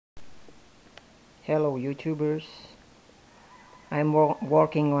Hello YouTubers, I'm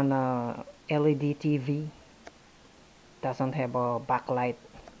working on a LED TV, doesn't have a backlight,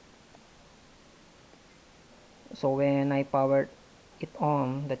 so when I powered it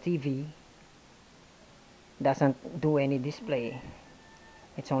on, the TV doesn't do any display.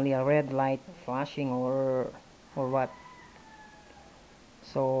 It's only a red light flashing or what.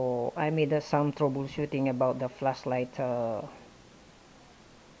 So I made some troubleshooting about the flashlight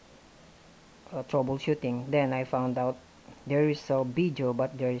troubleshooting. Then I found out there is a video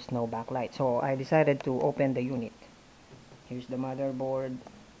but there is no backlight, so I decided to open the unit. Here's the motherboard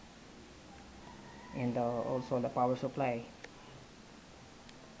and also the power supply.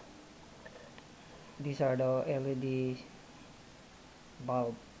 These are the LED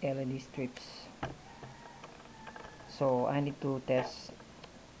bulb, LED strips. So I need to test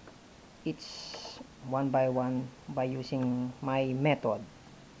each one by one by using my method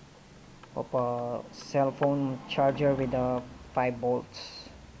of a cell phone charger with a 5 volts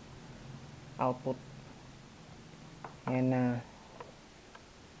output. And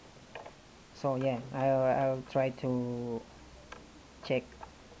so yeah, I'll try to check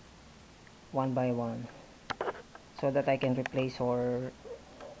one by one so that I can replace or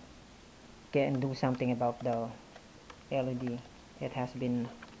can do something about the LED that has been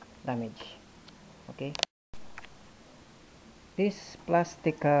damaged. Okay, this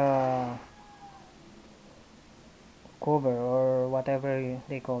plastic cover or whatever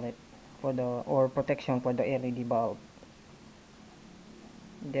they call it for the or protection for the LED bulb,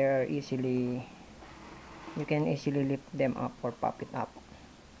 they're easily, you can easily lift them up or pop it up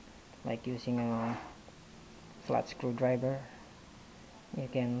like using a flat screwdriver. You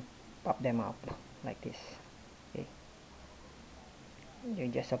can pop them up like this. Okay, they're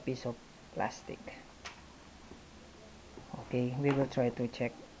just a piece of plastic. Okay, we will try to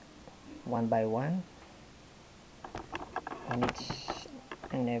check one by one on each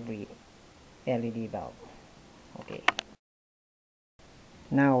and every LED bulb. Okay,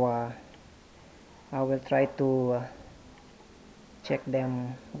 now I will try to check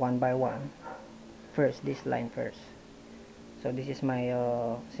them one by one. First, this line first. So this is my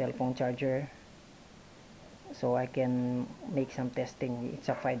cell phone charger, so I can make some testing. It's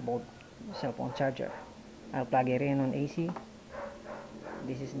a 5 volt cell phone charger. I'll plug it in on AC.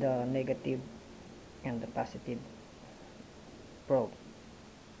 This is the negative and the positive probe.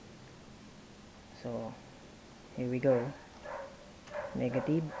 So here we go,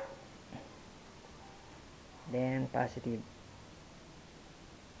 negative, then positive.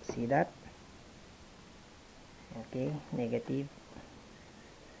 See that? Okay, negative,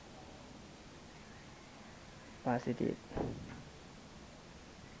 positive.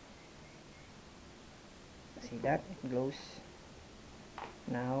 See that? It glows.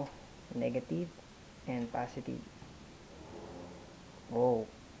 Now negative and positive. Oh,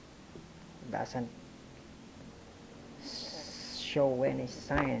 doesn't show any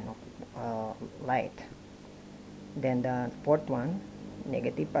sign of light. Then the fourth one,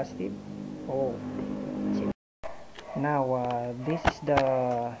 negative, positive. Oh, see. Now this is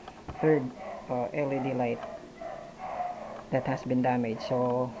the third LED light that has been damaged,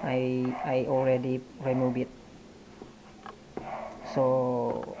 so I already removed it.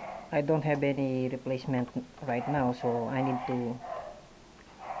 So I don't have any replacement right now, so I need to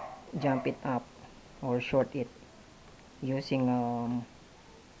jump it up or short it using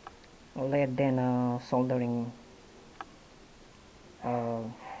lead then soldering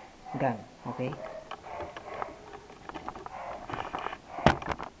gun. Okay,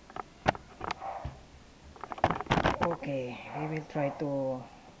 okay, we will try to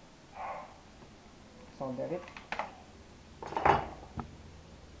solder it,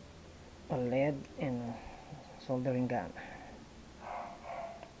 a lead and soldering gun.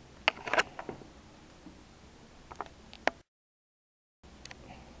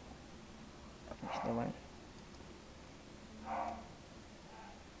 Here's the one.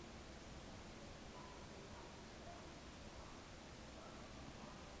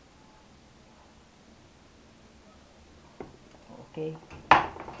 Okay,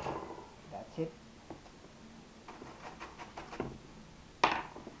 that's it.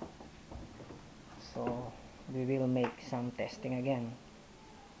 So we will make some testing again.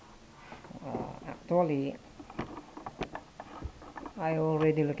 Actually, I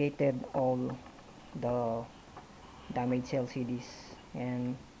already located all the damaged LCDs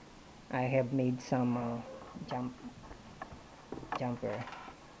and I have made some jumper.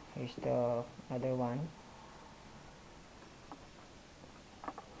 Here's the other one,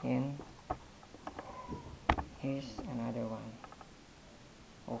 and here's another one.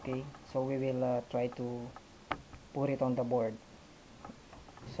 Okay, so we will try to put it on the board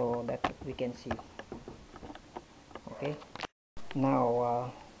so that we can see. Okay,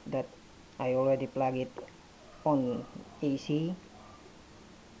 now that I already plug it on AC,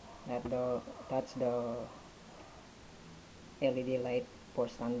 that's the LED light for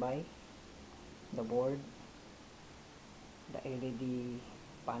standby, the board, the LED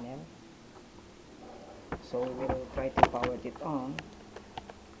panel. So we will try to power it on.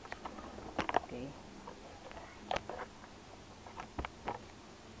 Okay,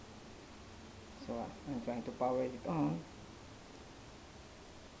 so I'm trying to power it on.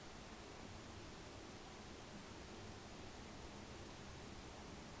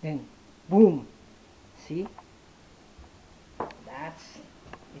 Then boom, see,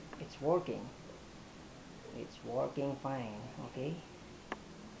 it's working. It's working fine. Okay,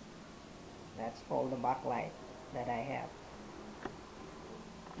 that's all the backlight that I have.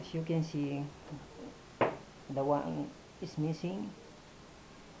 As you can see, the one is missing,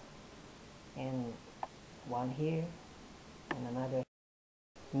 and one here and another.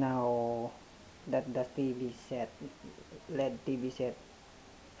 Now that the TV set, LED TV set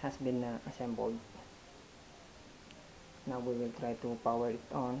has been assembled, now we will try to power it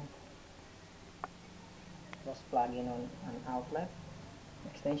on. Just plug in on an outlet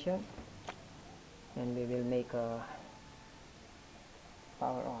extension, and we will make a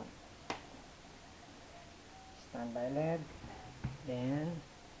power on. Standby LED, then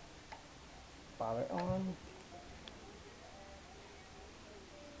power on.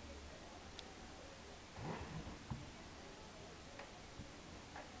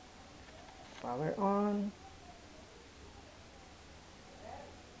 Power on.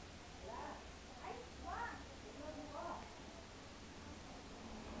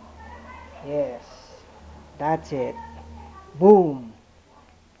 Yes, that's it. Boom.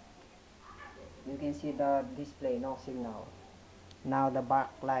 You can see the display, no signal. Now the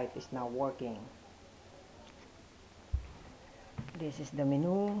backlight is now working. This is the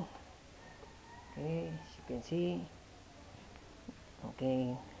menu. Okay, as you can see.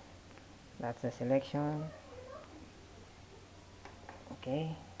 Okay, that's the selection.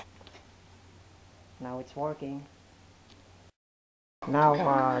 Okay, now it's working. Now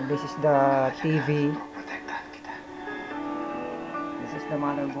this is the TV. This is the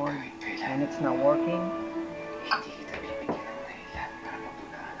motherboard, and it's not working.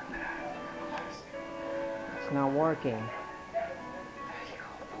 It's not working.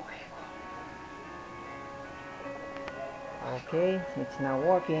 Okay, it's not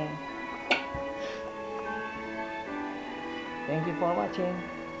working. Thank you for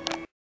watching.